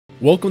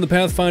Welcome to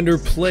Pathfinder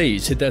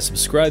Plays. Hit that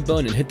subscribe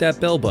button and hit that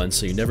bell button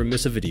so you never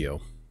miss a video.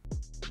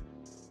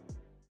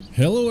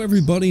 Hello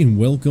everybody and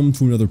welcome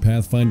to another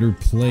Pathfinder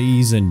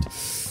Plays, and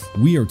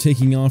we are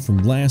taking off from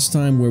last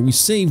time where we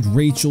saved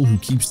Rachel, who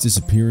keeps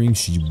disappearing.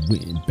 She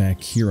went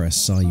back here. I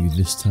saw you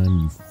this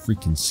time, you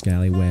freaking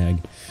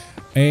scallywag.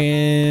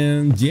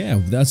 And yeah,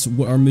 that's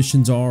what our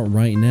missions are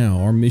right now.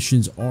 Our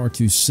missions are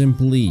to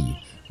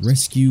simply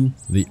rescue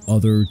the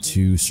other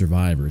two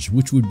survivors,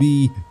 which would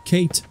be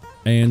Kate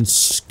and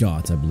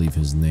Scott, I believe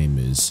his name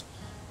is.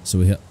 So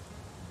we have...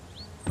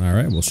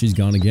 Alright, well she's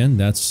gone again.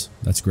 That's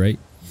great.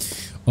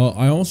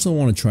 I also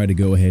want to try to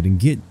go ahead and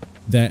get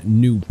that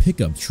new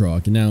pickup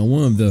truck. Now,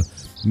 one of the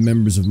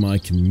members of my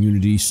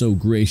community so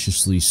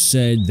graciously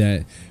said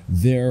that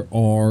there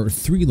are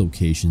 3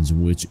 locations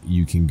in which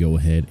you can go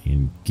ahead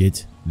and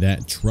get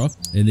that truck.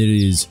 And it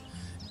is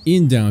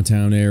in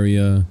downtown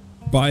area,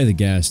 by the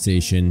gas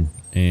station,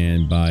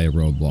 and by a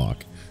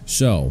roadblock.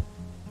 So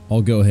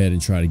I'll go ahead and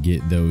try to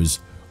get those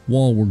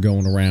while we're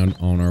going around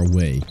on our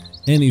way.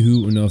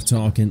 Anywho, enough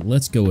talking.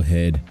 Let's go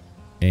ahead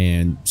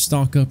and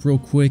stock up real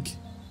quick.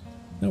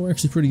 No, we're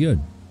actually pretty good.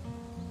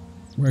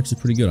 We're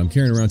actually pretty good. I'm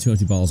carrying around 2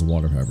 empty bottles of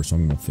water, however, so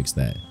I'm going to fix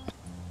that.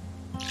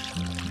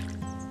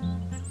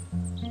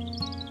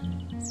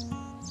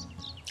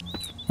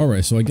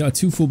 Alright, so I got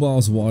 2 full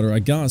bottles of water. I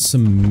got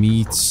some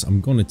meats.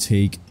 I'm going to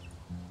take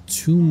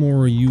 2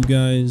 more of you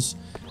guys.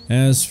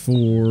 As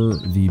for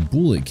the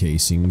bullet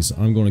casings,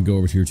 I'm going to go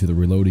over here to the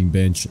reloading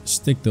bench,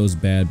 stick those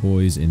bad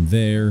boys in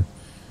there,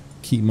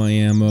 keep my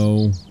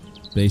ammo,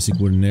 basic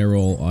wooden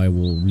arrow, I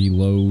will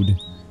reload,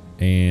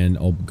 and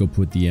I'll go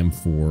put the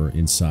M4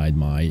 inside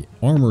my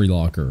armory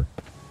locker.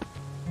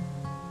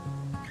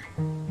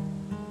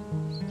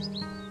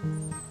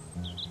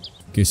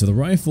 Okay, so the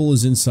rifle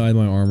is inside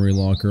my armory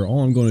locker.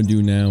 All I'm going to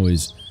do now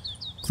is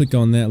click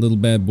on that little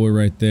bad boy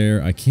right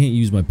there. I can't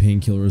use my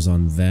painkillers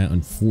on that,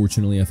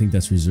 unfortunately. I think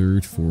that's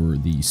reserved for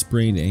the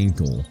sprained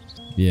ankle.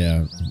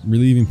 Yeah,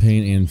 relieving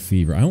pain and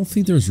fever. I don't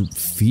think there's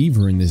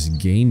fever in this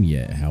game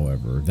yet,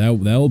 however. That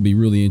will be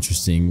really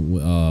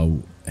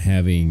interesting,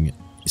 having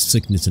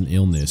sickness and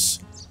illness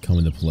come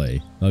into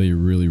play. That'll be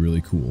really,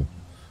 really cool.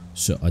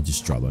 So, I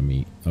just dropped my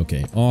meat.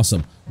 Okay,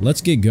 awesome.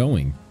 Let's get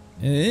going.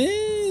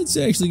 It's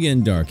actually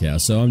getting dark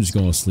out, so I'm just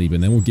going to sleep,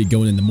 and then we'll get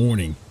going in the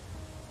morning.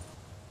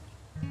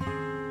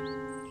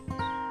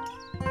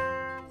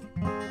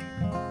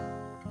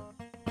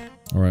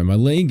 Alright, my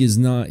leg is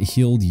not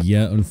healed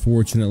yet,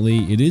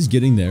 unfortunately. It is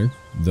getting there,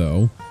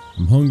 though.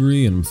 I'm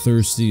hungry and I'm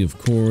thirsty, of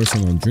course.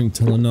 I'm gonna drink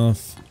till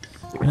enough.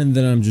 And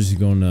then I'm just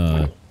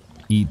gonna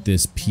eat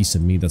this piece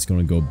of meat that's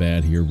gonna go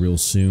bad here real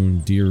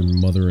soon. Dear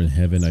Mother in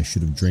Heaven, I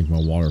should have drank my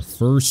water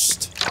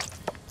first.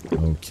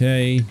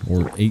 Okay,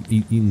 or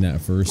eaten that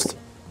first.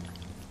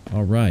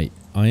 Alright,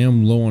 I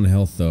am low on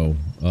health, though,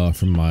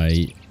 from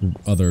my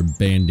other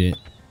bandit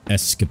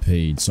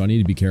escapade, so I need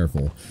to be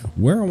careful.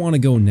 Where I want to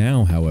go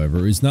now,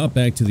 however, is not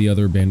back to the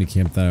other bandit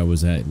camp that I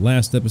was at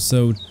last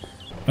episode.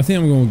 I think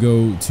I'm going to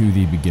go to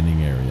the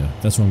beginning area.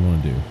 That's what I'm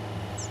going to do.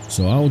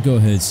 So I'll go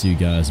ahead and see you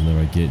guys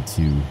whenever I get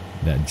to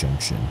that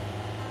junction.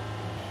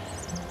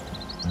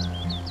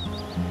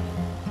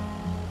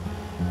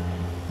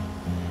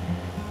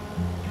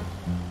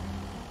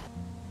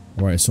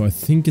 Alright, so I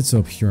think it's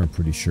up here, I'm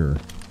pretty sure.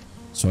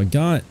 So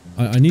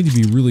I need to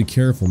be really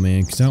careful,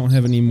 man, because I don't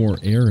have any more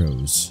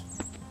arrows.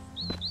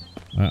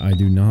 I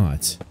do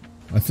not.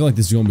 I feel like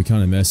this is going to be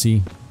kind of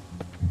messy,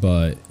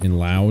 and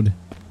loud.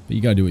 But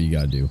you gotta do what you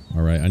gotta do,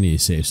 alright? I need to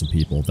save some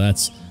people.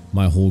 That's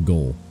my whole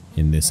goal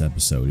in this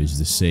episode, is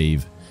to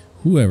save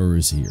whoever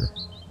is here.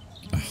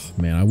 Oh,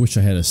 man, I wish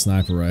I had a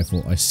sniper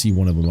rifle. I see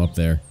one of them up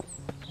there.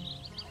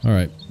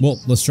 Alright, well,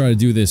 let's try to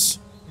do this.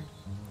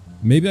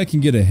 Maybe I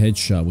can get a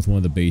headshot with one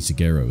of the basic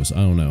arrows. I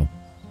don't know.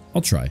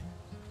 I'll try.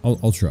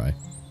 I'll try.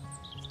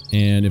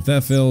 And if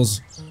that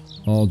fails,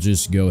 I'll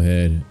just go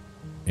ahead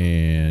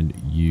and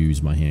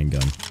use my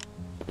handgun.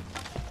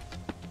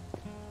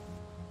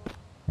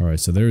 Alright,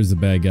 so there's the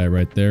bad guy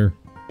right there.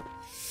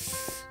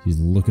 He's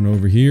looking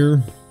over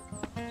here.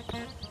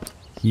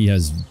 He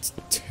has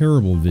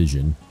terrible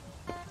vision.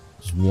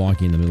 Just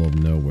walking in the middle of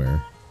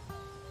nowhere.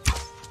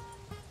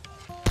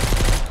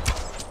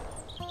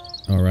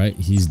 Alright,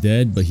 he's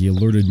dead, but he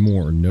alerted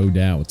more, no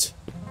doubt.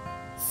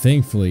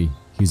 Thankfully,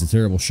 he's a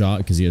terrible shot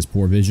because he has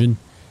poor vision.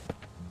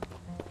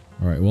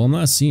 Alright, well I'm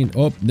not seeing...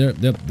 Oh,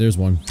 there's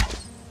one.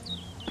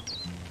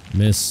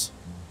 Miss.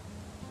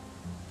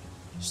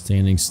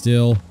 Standing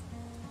still.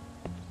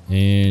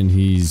 And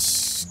he's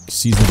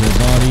sees the dead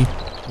body.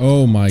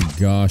 Oh my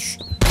gosh.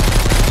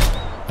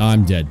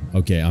 I'm dead.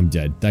 Okay, I'm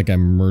dead. That guy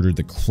murdered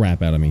the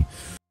crap out of me.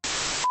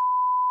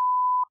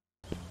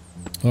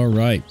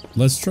 Alright,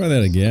 let's try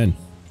that again.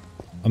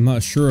 I'm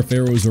not sure if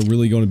arrows are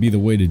really going to be the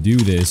way to do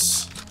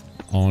this,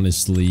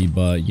 honestly,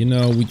 but you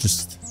know, we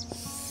just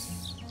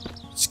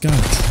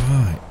gotta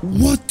try.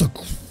 What the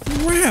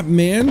crap,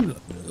 man?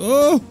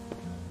 Oh!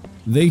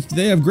 They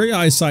have great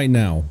eyesight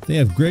now. They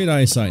have great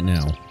eyesight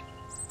now.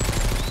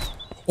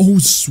 Oh,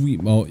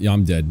 sweet. Oh, yeah,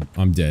 I'm dead.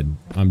 I'm dead.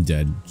 I'm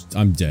dead.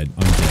 I'm dead.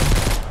 I'm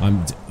dead.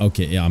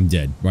 Okay, yeah, I'm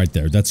dead. Right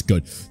there. That's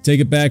good. Take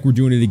it back. We're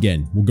doing it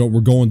again.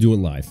 We're going to do it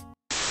live.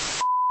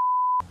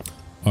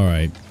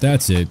 Alright,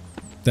 that's it.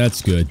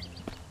 That's good.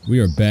 We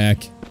are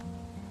back.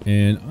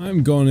 And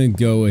I'm gonna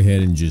go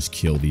ahead and just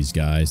kill these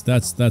guys.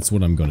 That's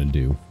what I'm gonna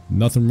do.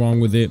 Nothing wrong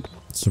with it.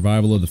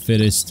 Survival of the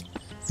fittest.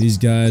 These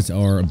guys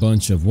are a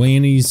bunch of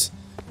whannies.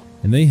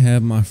 And they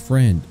have my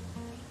friend.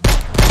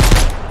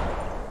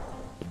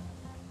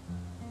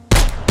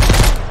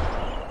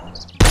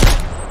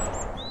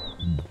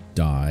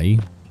 Die.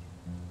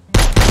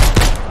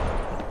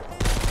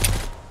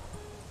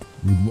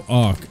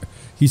 Oh,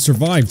 he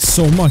survived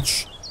so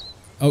much.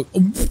 Oh.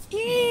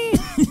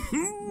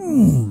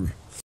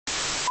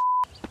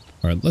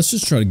 Alright, let's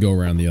just try to go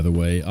around the other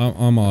way.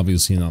 I'm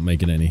obviously not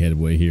making any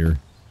headway here.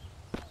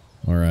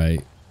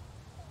 Alright.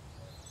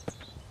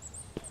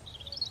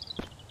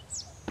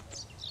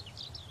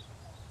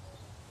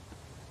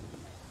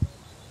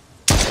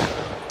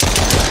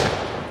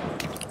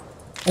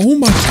 Oh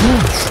my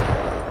gosh!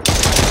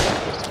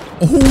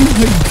 Oh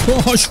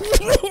my gosh!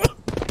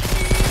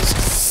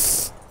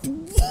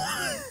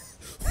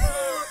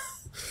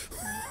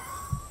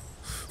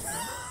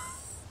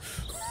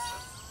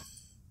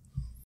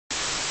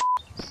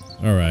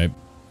 Alright.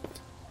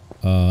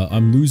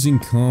 I'm losing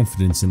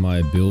confidence in my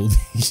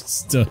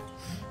abilities to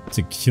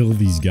kill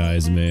these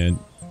guys, man.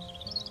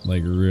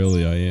 Like,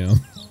 really, I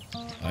am.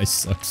 I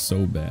suck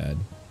so bad.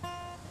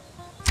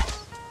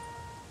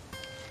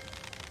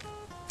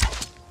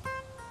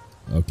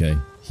 Okay,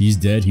 he's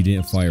dead. He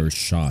didn't fire a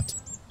shot.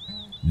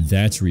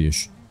 That's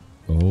reassuring.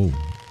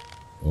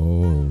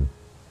 Oh,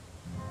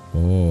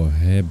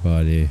 hey,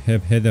 buddy.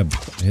 Head up.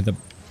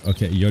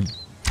 Okay, you're.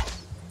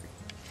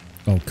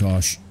 Oh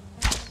gosh.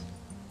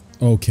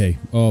 Okay.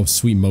 Oh,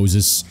 sweet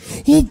Moses.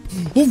 Oh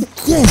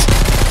gosh.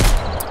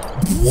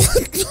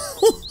 What?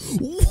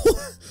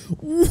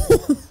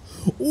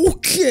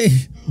 Okay.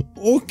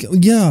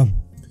 Yeah.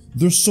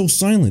 They're so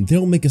silent. They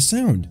don't make a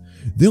sound.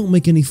 They don't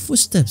make any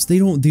footsteps. They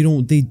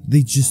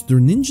just, they're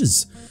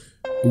ninjas.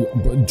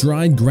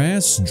 Dried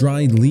grass,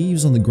 dried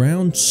leaves on the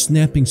ground,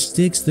 snapping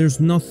sticks,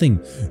 there's nothing.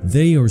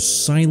 They are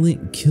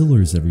silent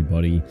killers,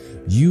 everybody.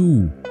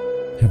 You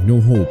have no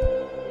hope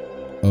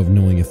of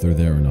knowing if they're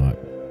there or not.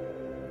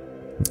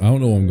 I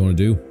don't know what I'm going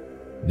to do.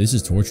 This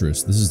is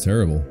torturous. This is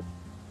terrible.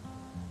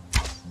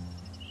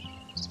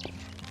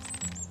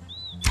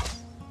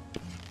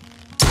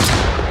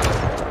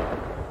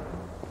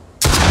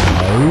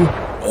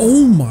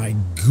 Oh my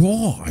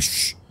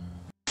gosh!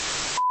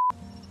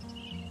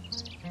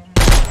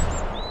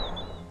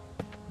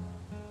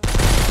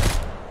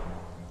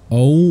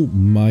 Oh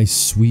my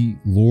sweet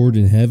Lord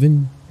in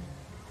heaven.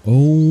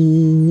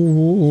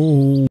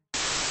 Oh.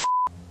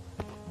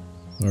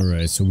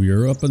 Alright, so we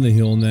are up on the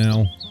hill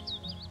now.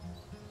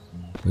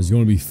 There's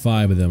going to be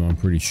 5 of them, I'm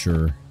pretty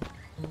sure.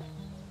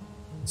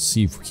 Let's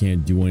see if we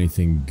can't do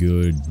anything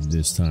good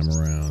this time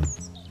around.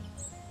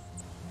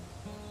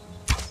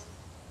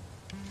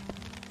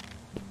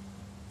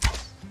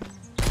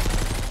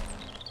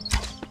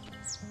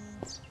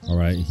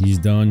 Alright, he's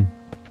done.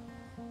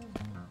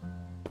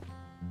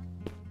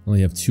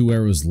 Only have 2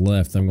 arrows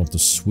left. I'm going to have to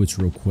switch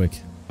real quick.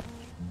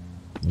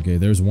 Okay,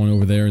 there's one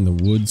over there in the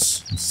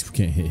woods. Let's see if we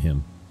can't hit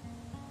him.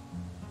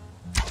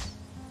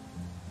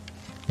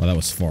 Well, that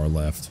was far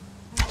left.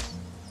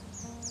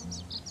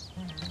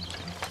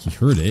 He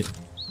heard it.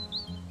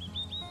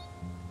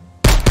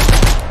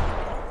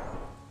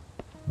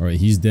 Alright,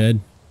 he's dead.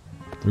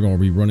 We're going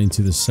to be running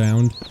to the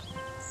sound.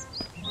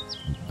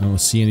 I don't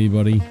see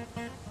anybody.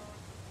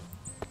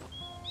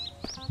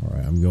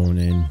 Alright, I'm going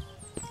in.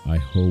 I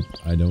hope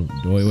I don't...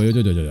 Wait.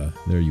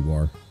 There you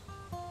are.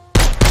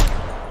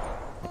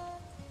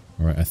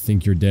 Alright, I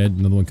think you're dead.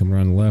 Another one coming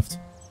around the left.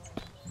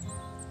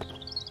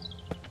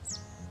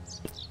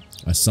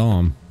 I saw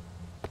him.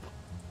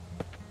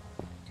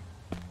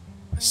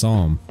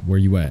 Where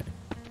you at?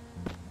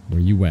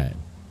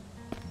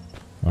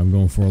 I'm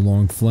going for a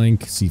long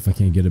flank. See if I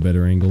can't get a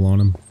better angle on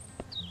him.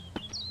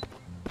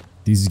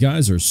 These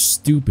guys are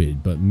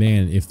stupid, but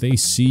man, if they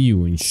see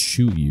you and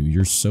shoot you,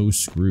 you're so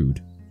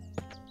screwed.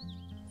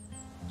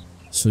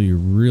 So you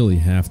really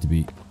have to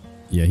be...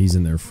 Yeah, he's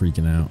in there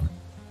freaking out.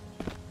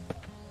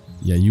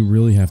 Yeah, you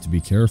really have to be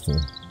careful.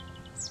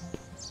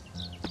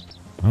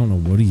 I don't know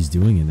what he's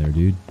doing in there,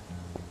 dude.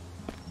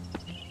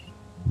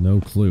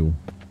 No clue.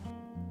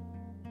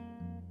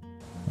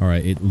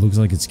 Alright, it looks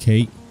like it's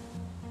Kate.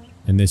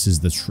 And this is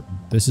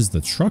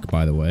the truck,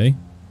 by the way.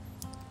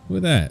 Look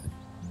at that.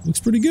 Looks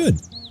pretty good.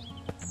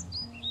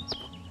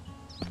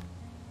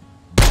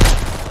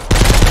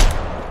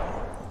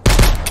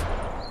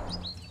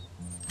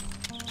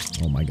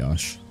 Oh my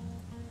gosh.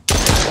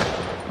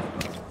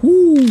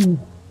 Woo!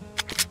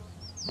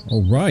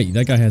 Alright,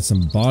 that guy had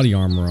some body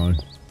armor on.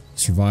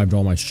 Survived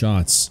all my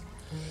shots.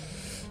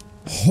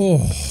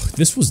 Oh,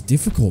 this was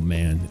difficult,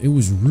 man. It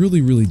was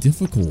really, really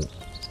difficult.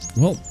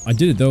 Well, I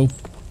did it though.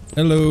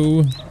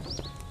 Hello.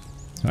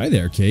 Hi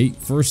there, Kate.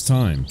 First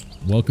time.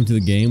 Welcome to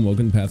the game.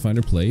 Welcome to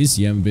Pathfinder Plays.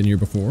 You haven't been here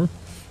before.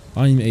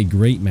 I'm a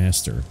great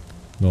master.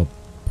 Well,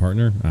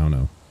 partner? I don't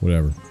know.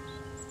 Whatever.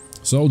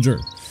 Soldier.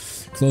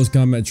 Close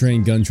combat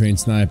trained, gun trained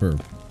sniper.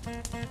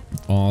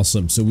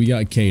 Awesome. So we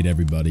got Kate,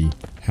 everybody.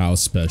 How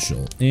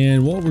special.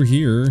 And while we're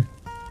here,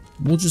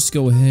 we'll just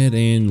go ahead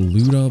and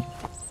loot up.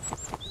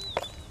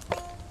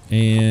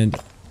 And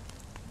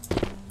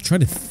try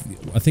to...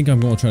 I think I'm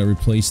going to try to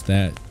replace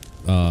that,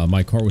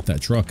 my car with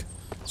that truck.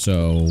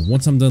 So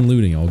once I'm done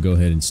looting, I'll go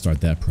ahead and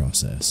start that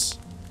process.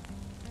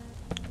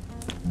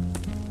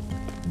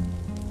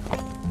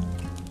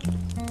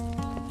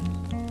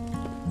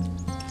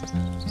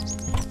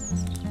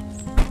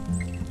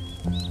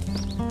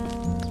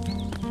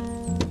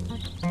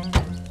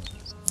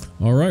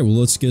 Alright, well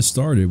let's get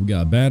started. We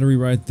got a battery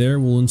right there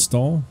we'll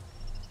install.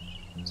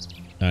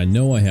 I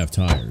know I have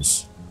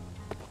tires.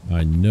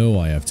 I know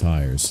I have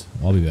tires.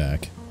 I'll be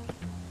back.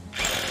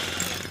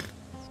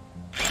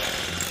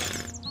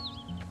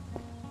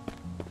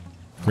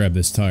 Grab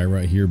this tire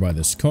right here by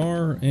this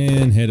car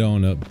and head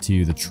on up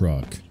to the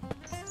truck.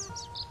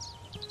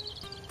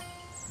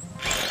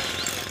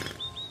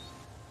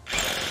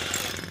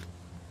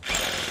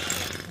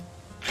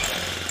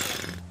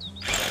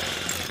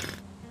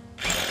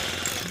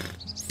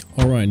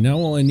 Alright, now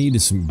all I need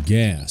is some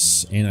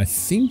gas, and I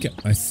think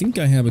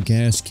I have a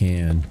gas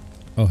can.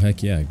 Oh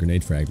heck yeah,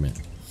 grenade fragment.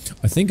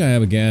 I think I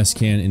have a gas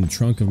can in the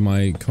trunk of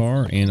my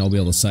car, and I'll be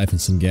able to siphon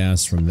some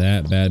gas from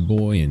that bad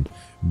boy and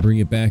bring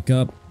it back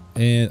up,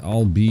 and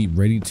I'll be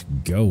ready to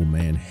go,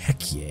 man.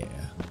 Heck yeah.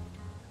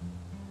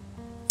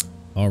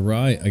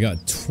 Alright, I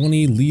got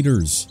 20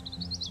 liters.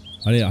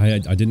 I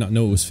did not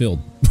know it was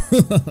filled.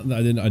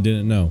 I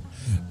didn't know.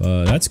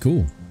 That's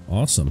cool.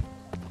 Awesome.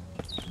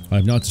 I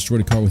have not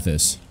destroyed a car with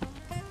this.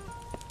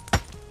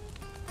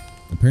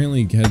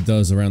 Apparently it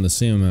does around the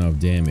same amount of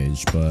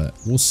damage, but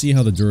we'll see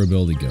how the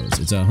durability goes.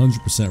 It's at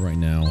 100% right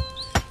now,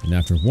 and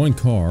after one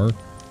car,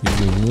 it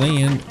will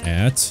land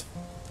at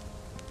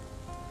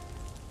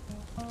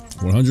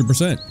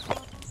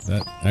 100%.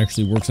 That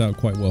actually works out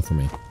quite well for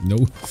me.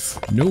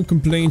 No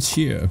complaints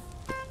here.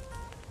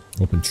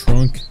 Open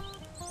trunk.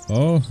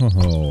 Oh,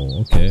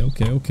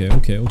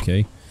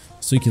 okay.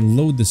 So you can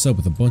load this up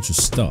with a bunch of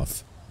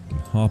stuff. You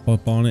can hop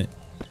up on it.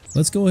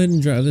 Let's go ahead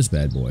and drive this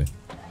bad boy.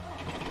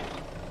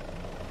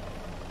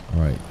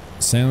 Alright,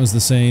 sounds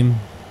the same.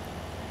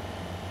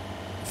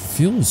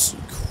 Feels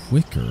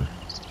quicker.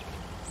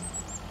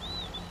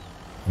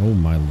 Oh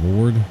my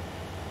lord.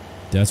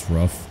 That's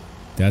rough.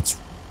 That's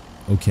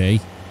okay.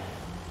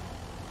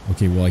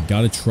 Okay, well I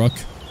got a truck.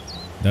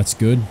 That's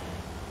good.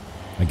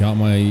 I got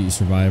my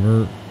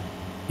survivor.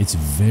 It's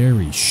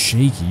very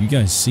shaky. You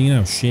guys seen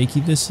how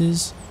shaky this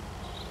is?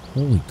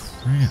 Holy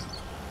crap.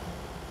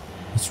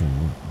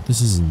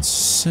 This is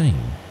insane.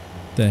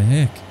 What the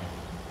heck?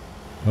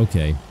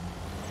 Okay.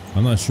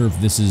 I'm not sure if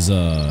this is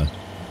a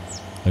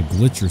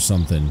glitch or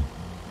something.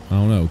 I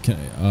don't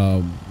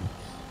know.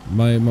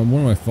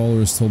 One of my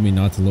followers told me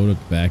not to load up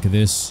the back of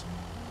this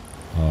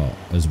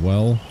as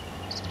well,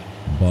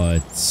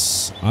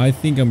 but I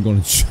think I'm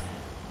going to.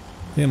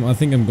 I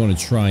think I'm going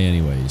to try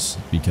anyways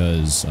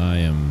because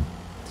I'm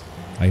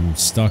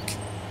stuck.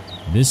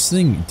 This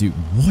thing, dude.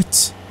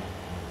 What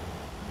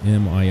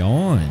am I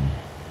on?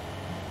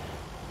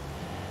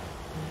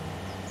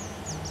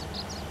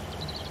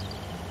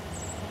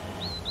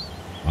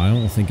 I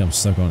don't think I'm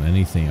stuck on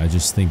anything. I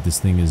just think this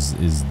thing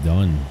is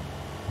done.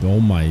 Oh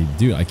my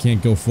dude, I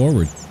can't go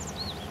forward.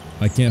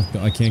 I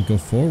can't go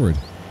forward.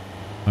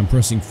 I'm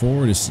pressing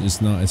forward.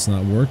 It's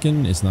not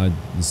working. It's not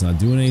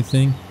doing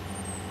anything.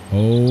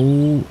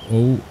 Oh,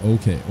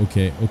 okay.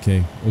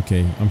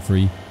 I'm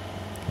free.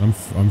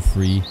 I'm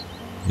free.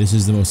 This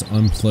is the most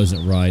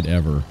unpleasant ride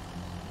ever.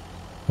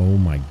 Oh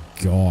my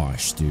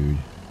gosh, dude.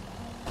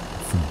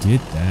 Forget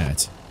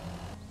that.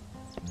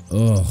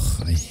 Ugh,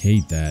 I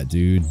hate that,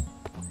 dude.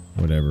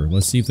 Whatever.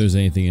 Let's see if there's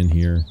anything in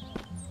here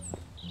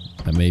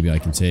that maybe I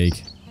can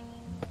take.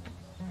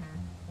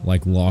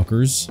 Like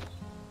lockers.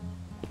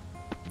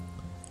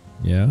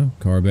 Yeah,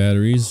 car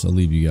batteries. I'll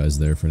leave you guys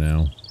there for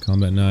now.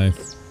 Combat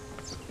knife.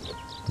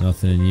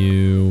 Nothing in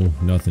you.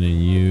 Nothing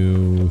in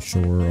you.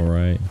 Sure,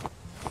 alright.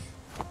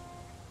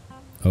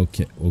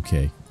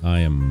 Okay. I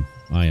am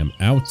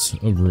out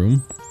of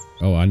room.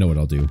 Oh, I know what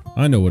I'll do.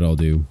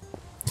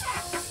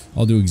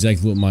 I'll do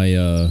exactly what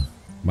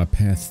my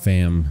path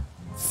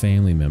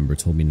family member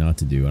told me not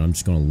to do, and I'm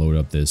just gonna load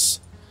up this,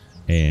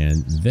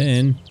 and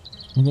then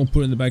I'm gonna put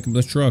it in the back of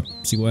the truck,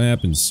 see what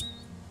happens.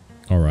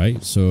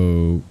 Alright,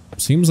 so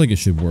seems like it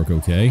should work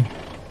okay.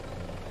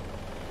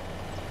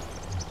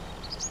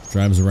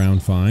 Drives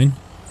around fine.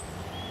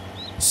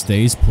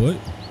 Stays put.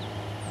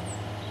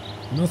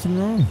 Nothing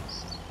wrong.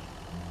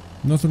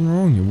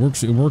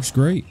 It works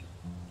great.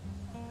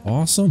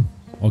 Awesome.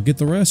 I'll get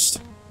the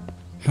rest.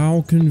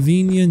 How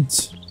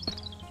convenient.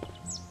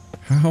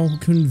 How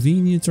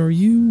convenient are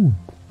you?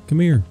 Come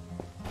here.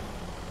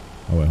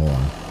 Oh wait, hold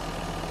on.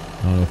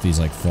 I don't know if these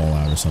like fall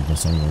out or something,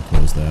 so I'm gonna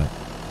close that.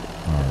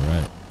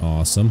 Alright,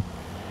 awesome.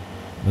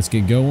 Let's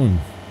get going.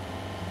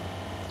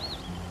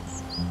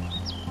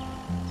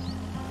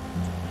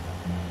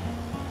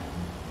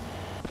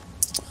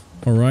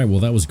 Alright, well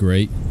that was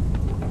great.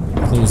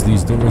 close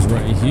these doors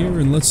right here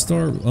and let's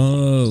start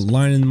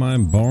lining my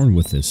barn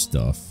with this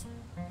stuff.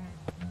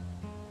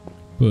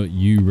 Put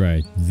you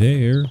right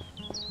there.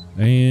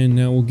 And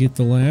now we'll get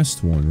the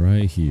last one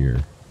right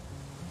here.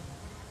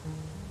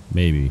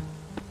 Maybe.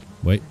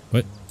 Wait,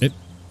 what?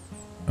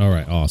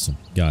 Alright, awesome.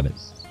 Got it.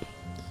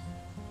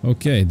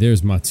 Okay,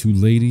 there's my two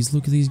ladies.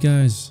 Look at these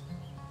guys.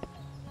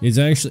 It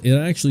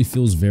actually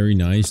feels very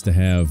nice to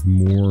have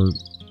more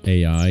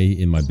AI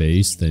in my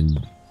base than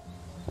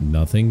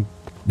nothing.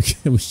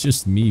 It was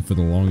just me for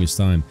the longest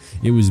time.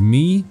 It was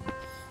me,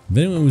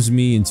 then it was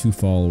me and 2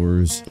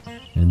 followers,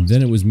 and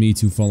then it was me,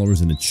 2 followers,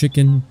 and a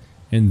chicken,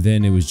 and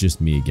then it was just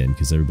me again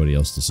because everybody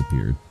else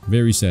disappeared.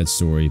 Very sad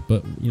story,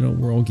 but you know,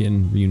 we're all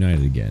getting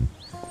reunited again.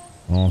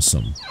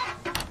 Awesome.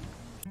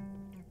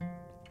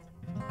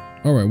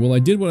 Alright, well I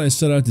did what I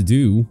set out to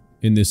do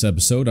in this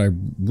episode. I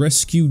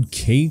rescued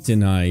Kate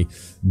and I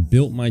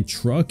built my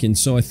truck, and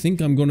so I think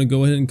I'm going to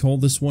go ahead and call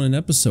this one an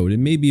episode. It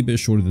may be a bit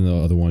shorter than the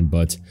other one,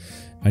 but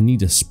I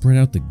need to spread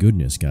out the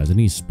goodness, guys. I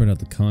need to spread out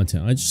the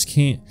content. I just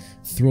can't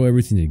throw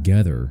everything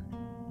together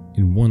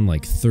in one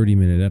like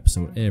 30-minute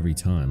episode every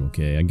time,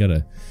 okay? I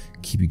gotta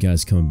keep you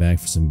guys coming back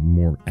for some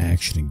more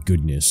action and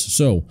goodness.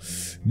 So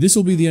this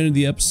will be the end of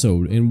the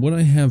episode, and what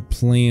I have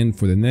planned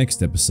for the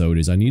next episode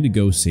is I need to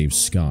go save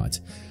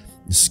Scott.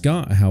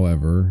 Scott,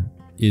 however,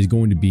 is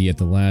going to be at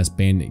the last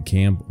bandit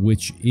camp,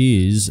 which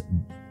is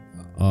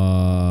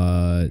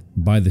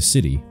by the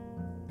city.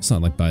 It's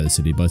not like by the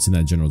city, but it's in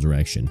that general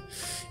direction.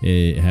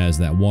 It has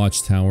that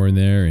watchtower in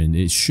there, and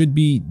it should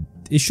be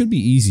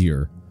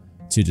easier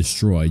to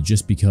destroy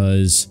just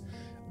because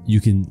you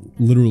can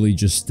literally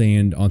just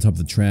stand on top of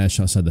the trash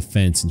outside the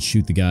fence and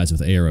shoot the guys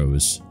with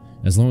arrows.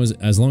 As long as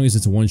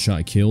it's a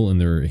one-shot kill and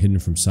they're hidden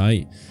from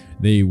sight,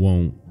 they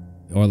won't,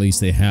 or at least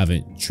they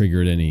haven't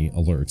triggered any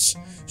alerts.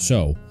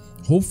 So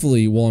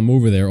hopefully while I'm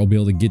over there I'll be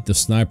able to get the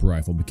sniper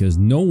rifle, because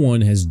no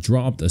one has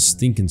dropped a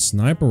stinking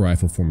sniper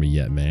rifle for me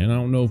yet, man. I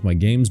don't know if my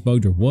game's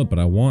bugged or what, but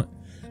I want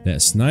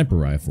that sniper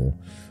rifle.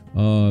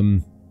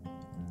 Along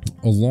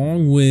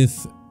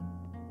with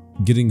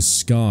getting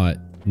Scott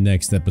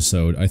next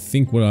episode, I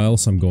think what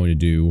else I'm going to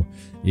do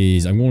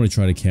is I'm going to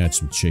try to catch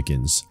some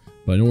chickens.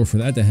 But in order for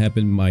that to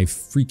happen, my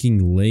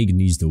freaking leg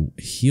needs to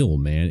heal,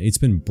 man. It's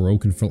been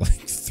broken for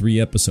like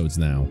 3 episodes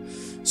now.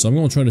 So I'm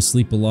going to try to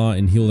sleep a lot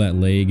and heal that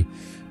leg.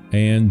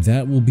 And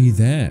that will be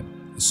that.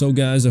 So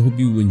guys, I hope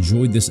you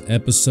enjoyed this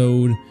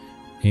episode.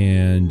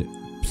 And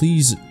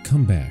please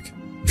come back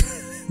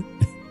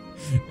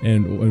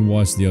and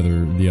watch the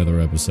other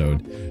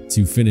episode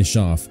to finish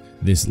off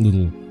this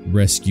little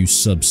rescue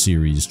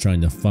sub-series trying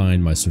to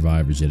find my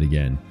survivors yet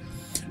again.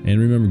 And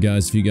remember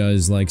guys, if you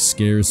guys like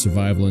scares,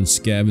 survival, and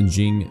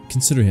scavenging,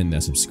 consider hitting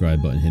that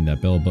subscribe button, hitting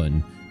that bell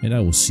button, and I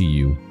will see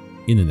you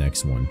in the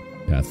next one.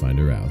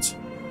 Pathfinder out.